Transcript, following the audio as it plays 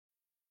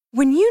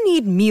When you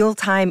need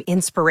mealtime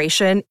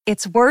inspiration,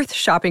 it's worth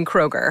shopping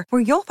Kroger,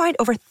 where you'll find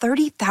over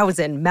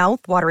 30,000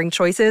 mouth-watering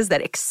choices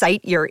that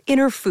excite your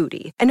inner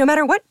foodie. And no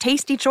matter what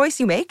tasty choice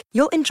you make,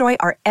 you'll enjoy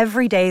our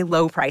everyday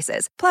low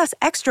prices, plus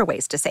extra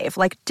ways to save,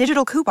 like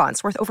digital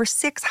coupons worth over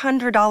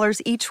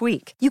 $600 each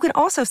week. You can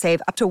also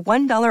save up to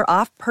 $1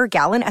 off per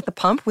gallon at the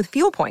pump with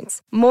fuel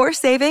points. More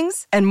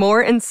savings and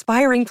more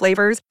inspiring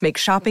flavors make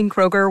shopping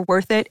Kroger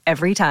worth it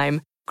every time.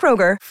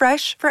 Kroger,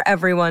 fresh for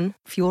everyone.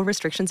 Fuel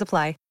restrictions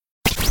apply.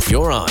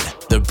 You're on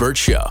The Burt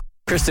Show.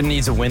 Kristen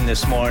needs a win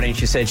this morning.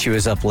 She said she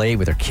was up late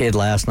with her kid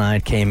last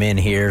night, came in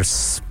here,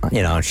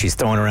 she's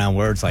throwing around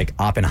words like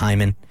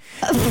Oppenheimer.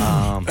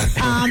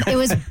 It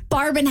was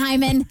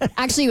Barbenheimen.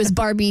 Actually, it was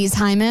Barbie's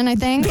Hyman, I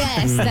think.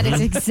 Yes, that is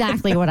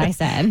exactly what I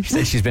said. She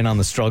said she's been on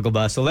the struggle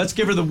bus. So let's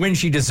give her the win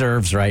she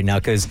deserves right now,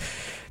 because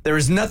there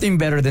is nothing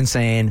better than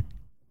saying,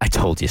 I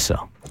told you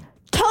so.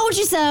 Told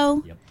you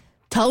so. Yep.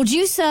 Told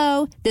you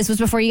so. This was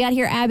before you got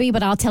here, Abby,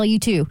 but I'll tell you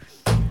too.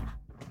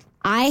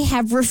 I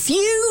have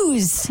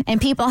refused,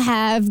 and people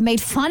have made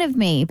fun of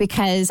me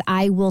because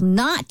I will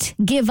not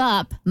give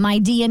up my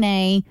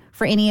DNA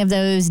for any of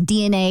those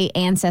DNA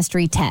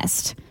ancestry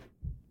tests.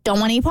 Don't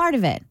want any part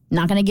of it.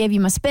 Not going to give you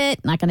my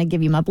spit, not going to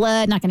give you my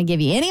blood, not going to give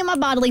you any of my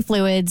bodily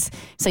fluids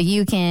so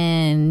you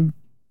can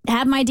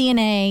have my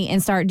DNA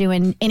and start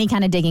doing any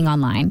kind of digging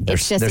online.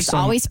 It's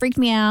always freaked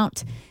me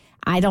out.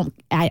 I don't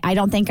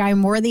think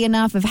I'm worthy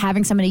enough of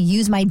having somebody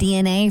use my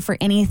DNA for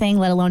anything,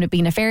 let alone it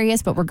be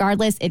nefarious. But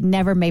regardless, it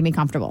never made me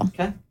comfortable.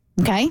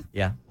 Okay?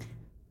 Yeah.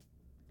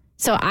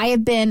 So I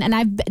have been,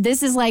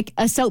 this is like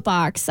a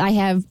soapbox I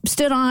have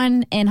stood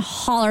on and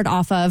hollered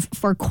off of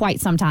for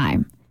quite some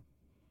time.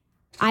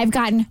 I've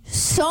gotten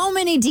so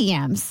many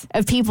DMs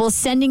of people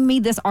sending me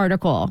this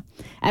article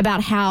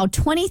about how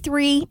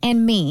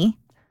 23andMe,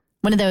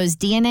 one of those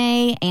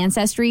DNA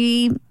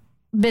ancestry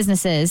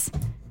businesses,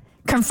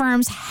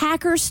 confirms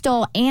hackers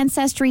stole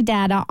ancestry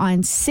data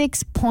on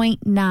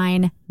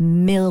 6.9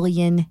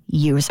 million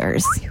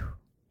users.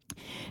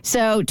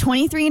 So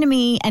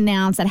 23andMe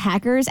announced that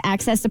hackers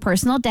accessed the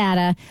personal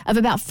data of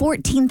about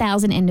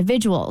 14,000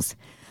 individuals.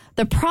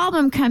 The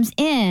problem comes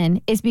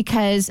in is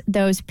because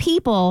those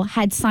people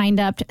had signed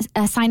up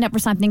for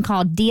something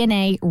called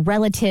DNA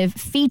relative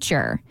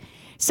feature.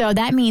 So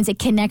that means it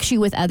connects you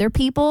with other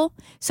people.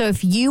 So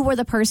if you were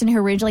the person who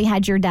originally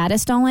had your data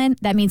stolen,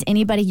 that means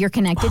anybody you're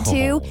connected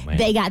to,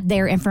 they got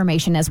their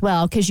information as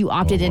well because you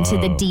opted into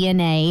the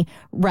DNA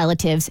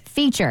relatives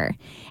feature.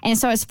 And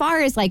so as far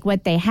as like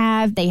what they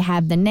have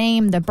the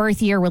name, the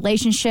birth year,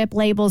 relationship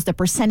labels, the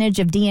percentage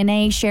of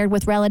DNA shared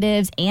with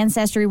relatives,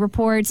 ancestry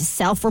reports,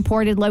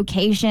 self-reported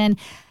location,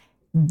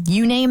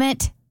 you name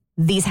it,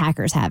 these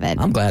hackers have it.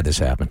 I'm glad this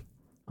happened.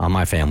 On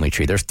my family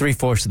tree. There's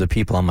 3/4 of the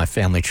people on my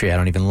family tree I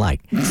don't even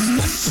like.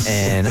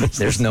 And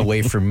there's no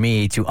way for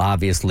me to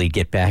obviously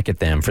get back at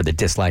them for the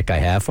dislike I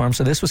have for them.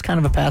 So this was kind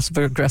of a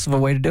passive-aggressive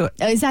way to do it.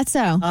 Oh, is that so?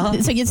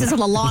 Uh-huh. So this is a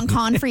long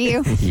con for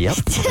you? Yep.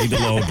 Play the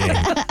long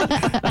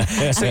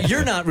game. So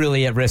you're not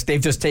really at risk.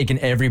 They've just taken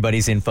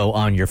everybody's info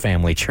on your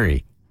family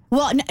tree.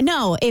 Well,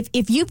 no.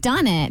 If you've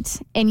done it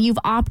and you've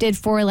opted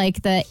for like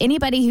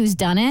anybody who's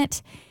done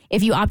it,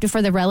 if you opted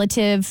for the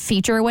relative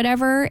feature or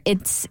whatever,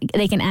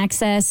 they can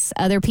access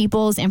other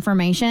people's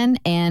information.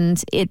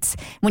 And it's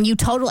when you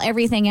total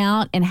everything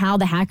out and how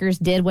the hackers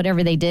did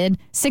whatever they did,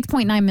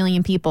 6.9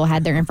 million people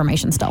had their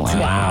information stolen.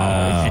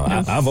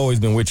 Wow. I've always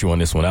been with you on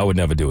this one. I would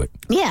never do it.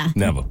 Yeah.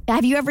 Never.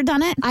 Have you ever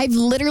done it? I've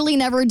literally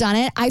never done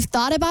it. I've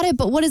thought about it,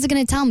 but what is it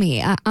going to tell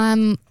me?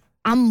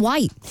 I'm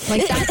white.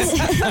 Like that's,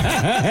 you know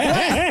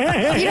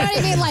what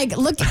I mean? Like,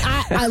 look,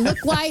 I look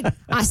white.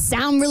 I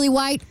sound really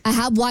white. I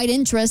have white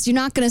interests. You're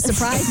not going to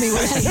surprise me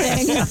with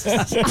anything.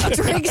 I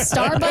drink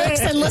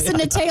Starbucks and listen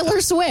to Taylor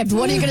Swift.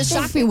 What are you going to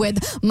shock me with?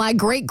 My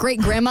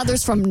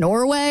great-great-grandmother's from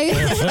Norway?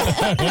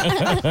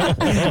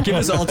 Give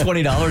us all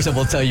 $20 and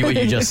we'll tell you what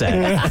you just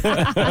said.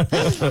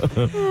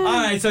 All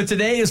right, so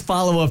today is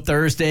Follow-Up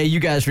Thursday. You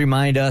guys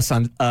remind us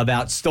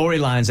about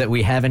storylines that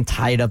we haven't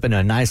tied up in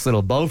a nice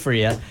little bow for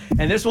you.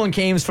 And this one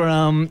came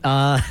from,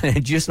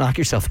 did you just knock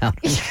yourself out?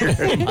 Was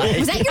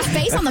that your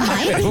face on the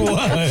mic?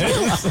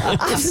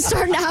 I'm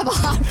starting to have a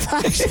hot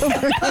flash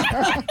over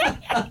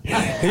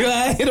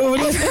here.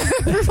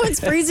 Everyone's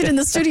freezing in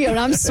the studio and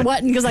I'm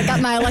sweating because I got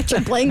my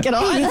electric blanket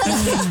on.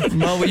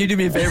 Mo, will you do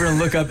me a favor and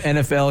look up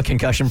NFL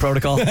concussion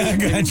protocol? I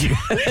got you.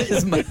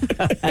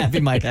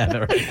 Abby might have it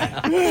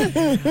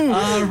right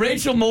now.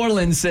 Rachel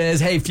Moreland says,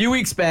 hey, a few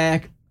weeks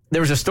back,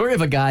 there was a story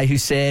of a guy who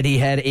said he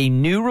had a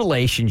new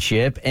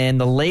relationship,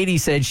 and the lady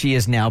said she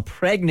is now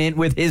pregnant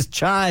with his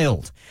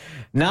child.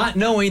 Not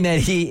knowing that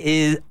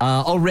he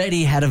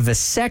already had a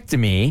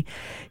vasectomy,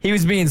 he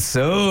was being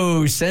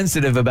so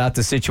sensitive about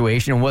the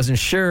situation and wasn't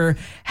sure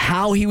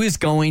how he was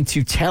going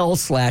to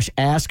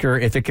tell/ask her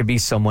if it could be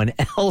someone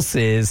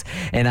else's,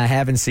 and I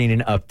haven't seen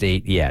an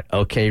update yet.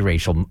 Okay,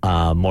 Rachel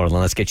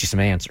Moreland, let's get you some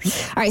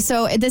answers. All right,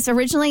 so this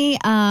originally,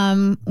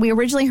 we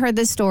originally heard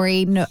this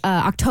story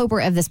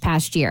October of this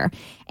past year,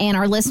 and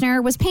our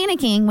listener was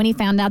panicking when he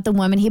found out the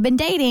woman he'd been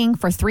dating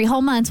for 3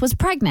 whole months was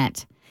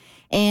pregnant.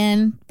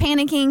 and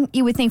panicking,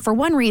 you would think for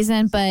one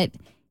reason, but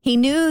he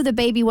knew the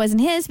baby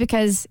wasn't his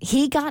because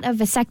he got a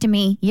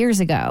vasectomy years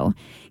ago.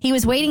 He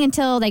was waiting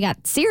until they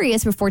got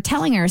serious before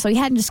telling her, so he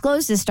hadn't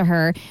disclosed this to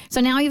her.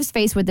 So now he was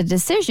faced with a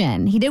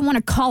decision. He didn't want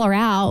to call her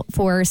out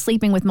for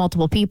sleeping with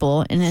multiple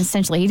people, and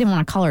essentially he didn't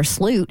want to call her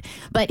sleut,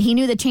 but he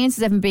knew the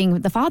chances of him being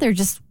the father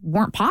just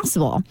weren't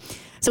possible.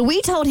 So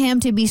we told him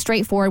to be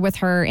straightforward with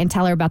her and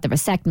tell her about the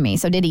vasectomy.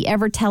 So did he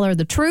ever tell her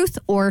the truth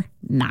or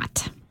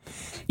not?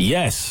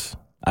 Yes,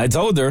 I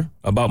told her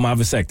about my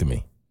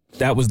vasectomy.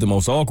 That was the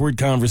most awkward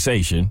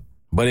conversation,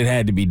 but it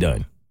had to be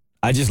done.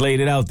 I just laid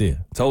it out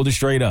there, told her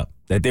straight up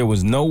that there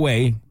was no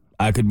way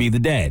I could be the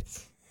dad.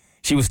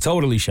 She was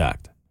totally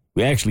shocked.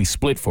 We actually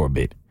split for a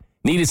bit.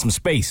 Needed some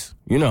space,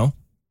 you know.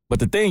 But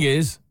the thing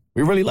is,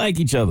 we really like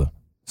each other.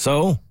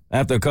 So,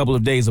 after a couple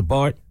of days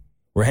apart,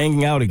 we're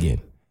hanging out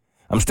again.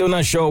 I'm still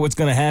not sure what's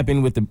going to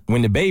happen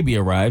when the baby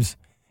arrives.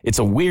 It's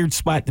a weird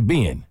spot to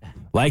be in.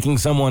 Liking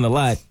someone a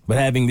lot, but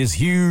having this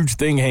huge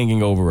thing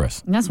hanging over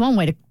us. And that's one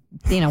way to,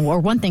 or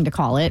one thing to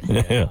call it.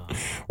 Yeah.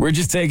 We're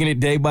just taking it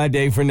day by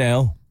day for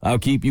now. I'll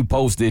keep you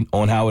posted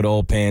on how it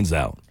all pans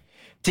out.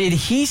 Did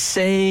he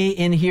say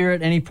in here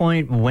at any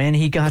point when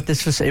he got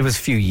this? It was a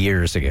few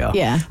years ago.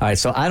 Yeah. All right,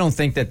 so I don't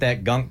think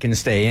that gunk can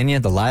stay in you.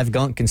 The live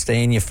gunk can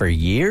stay in you for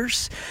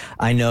years.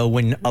 I know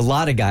when a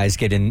lot of guys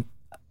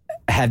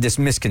have this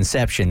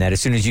misconception that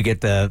as soon as you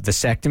get the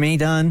vasectomy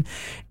done,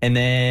 and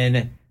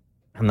then,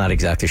 I'm not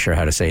exactly sure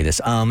how to say this,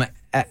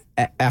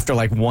 after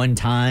like one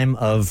time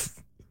of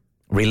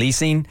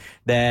releasing,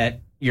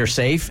 that you're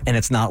safe, and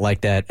it's not like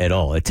that at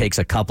all. It takes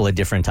a couple of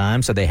different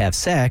times, so they have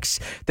sex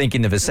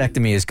thinking the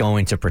vasectomy is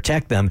going to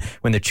protect them,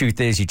 when the truth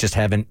is you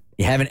haven't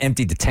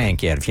emptied the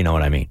tank yet, if you know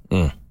what I mean.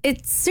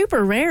 It's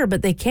super rare,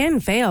 but they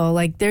can fail.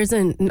 Like, there's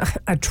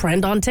a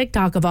trend on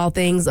TikTok of all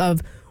things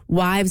of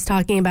wives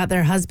talking about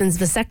their husbands'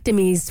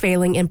 vasectomies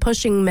failing and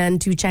pushing men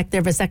to check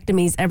their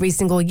vasectomies every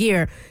single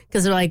year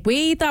because they're like,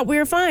 we thought we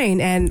were fine,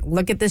 and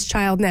look at this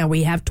child now.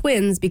 We have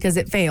twins because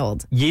it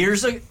failed.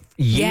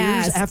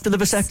 Years after the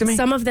vasectomy?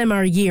 Some of them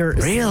are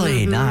years.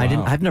 Really? No,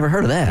 I've never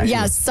heard of that.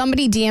 Yeah,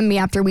 somebody DM'd me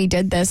after we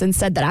did this and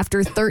said that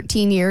after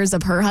 13 years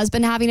of her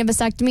husband having a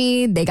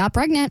vasectomy, they got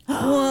pregnant. What?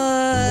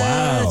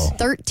 Wow.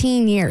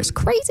 13 years.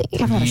 Crazy.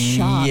 I'm a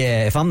shock.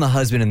 Yeah, if I'm the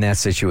husband in that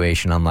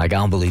situation, I'm like, I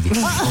don't believe you.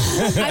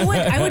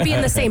 I would be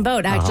in the same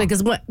boat, actually,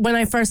 because when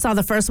I first saw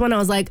the first one, I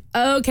was like,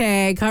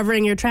 okay,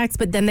 covering your tracks.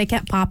 But then they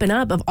kept popping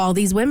up of all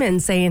these women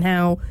saying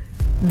how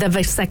the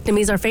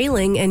vasectomies are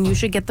failing and you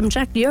should get them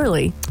checked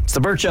yearly. It's the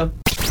Burt Show.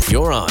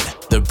 You're on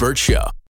The Burt Show.